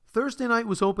Thursday night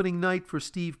was opening night for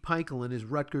Steve Peichel and his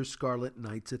Rutgers Scarlet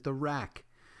Knights at the Rack.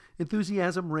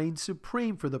 Enthusiasm reigned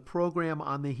supreme for the program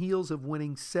on the heels of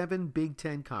winning 7 Big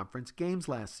Ten Conference games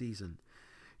last season.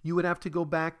 You would have to go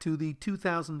back to the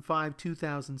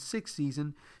 2005-2006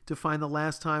 season to find the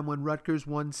last time when Rutgers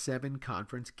won 7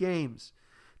 conference games.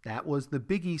 That was the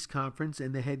Big East Conference,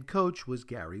 and the head coach was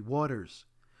Gary Waters.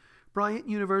 Bryant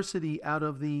University out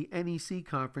of the NEC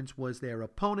Conference was their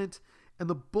opponent, and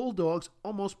the Bulldogs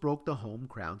almost broke the home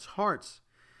crowd's hearts.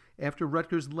 After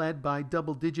Rutgers led by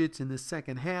double digits in the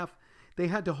second half, they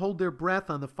had to hold their breath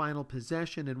on the final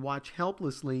possession and watch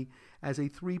helplessly as a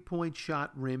 3-point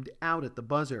shot rimmed out at the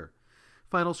buzzer.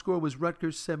 Final score was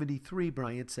Rutgers 73,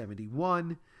 Bryant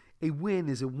 71. A win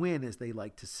is a win, as they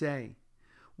like to say.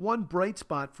 One bright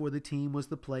spot for the team was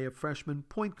the play of freshman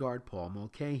point guard Paul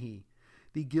Mulcahy.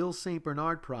 The Gil St.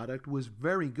 Bernard product was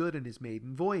very good in his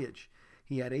maiden voyage.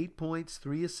 He had 8 points,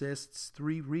 3 assists,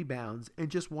 3 rebounds, and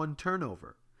just 1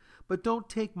 turnover. But don't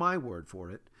take my word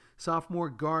for it. Sophomore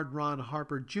guard Ron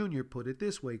Harper Jr. put it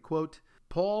this way, quote,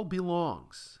 "Paul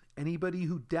belongs. Anybody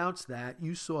who doubts that,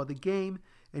 you saw the game,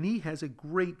 and he has a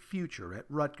great future at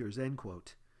Rutgers," end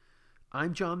quote.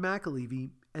 I'm John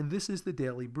McAlevey, and this is the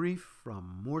Daily Brief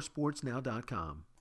from moresportsnow.com.